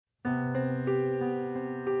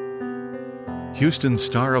Houston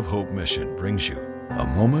Star of Hope Mission brings you a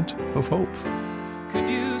moment of hope. Could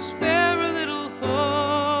you spare a little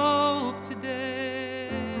hope today?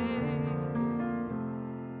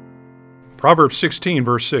 Proverbs 16,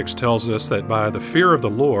 verse 6 tells us that by the fear of the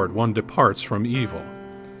Lord one departs from evil.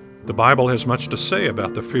 The Bible has much to say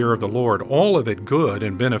about the fear of the Lord, all of it good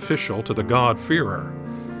and beneficial to the God-fearer.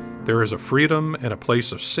 There is a freedom and a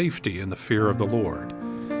place of safety in the fear of the Lord.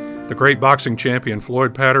 The great boxing champion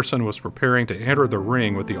Floyd Patterson was preparing to enter the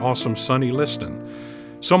ring with the awesome Sonny Liston.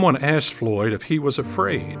 Someone asked Floyd if he was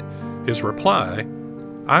afraid. His reply,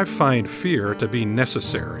 "I find fear to be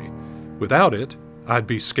necessary. Without it, I'd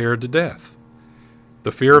be scared to death."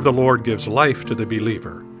 The fear of the Lord gives life to the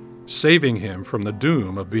believer, saving him from the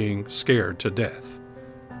doom of being scared to death.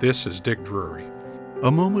 This is Dick Drury.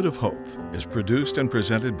 A Moment of Hope is produced and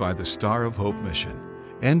presented by the Star of Hope Mission,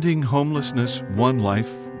 ending homelessness one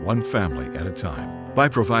life, one family at a time, by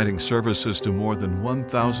providing services to more than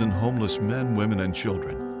 1,000 homeless men, women, and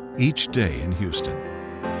children each day in Houston.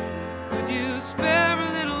 Could you spare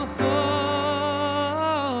a little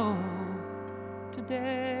hope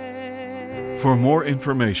today? For more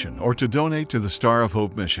information or to donate to the Star of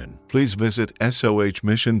Hope Mission, please visit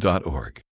sohmission.org.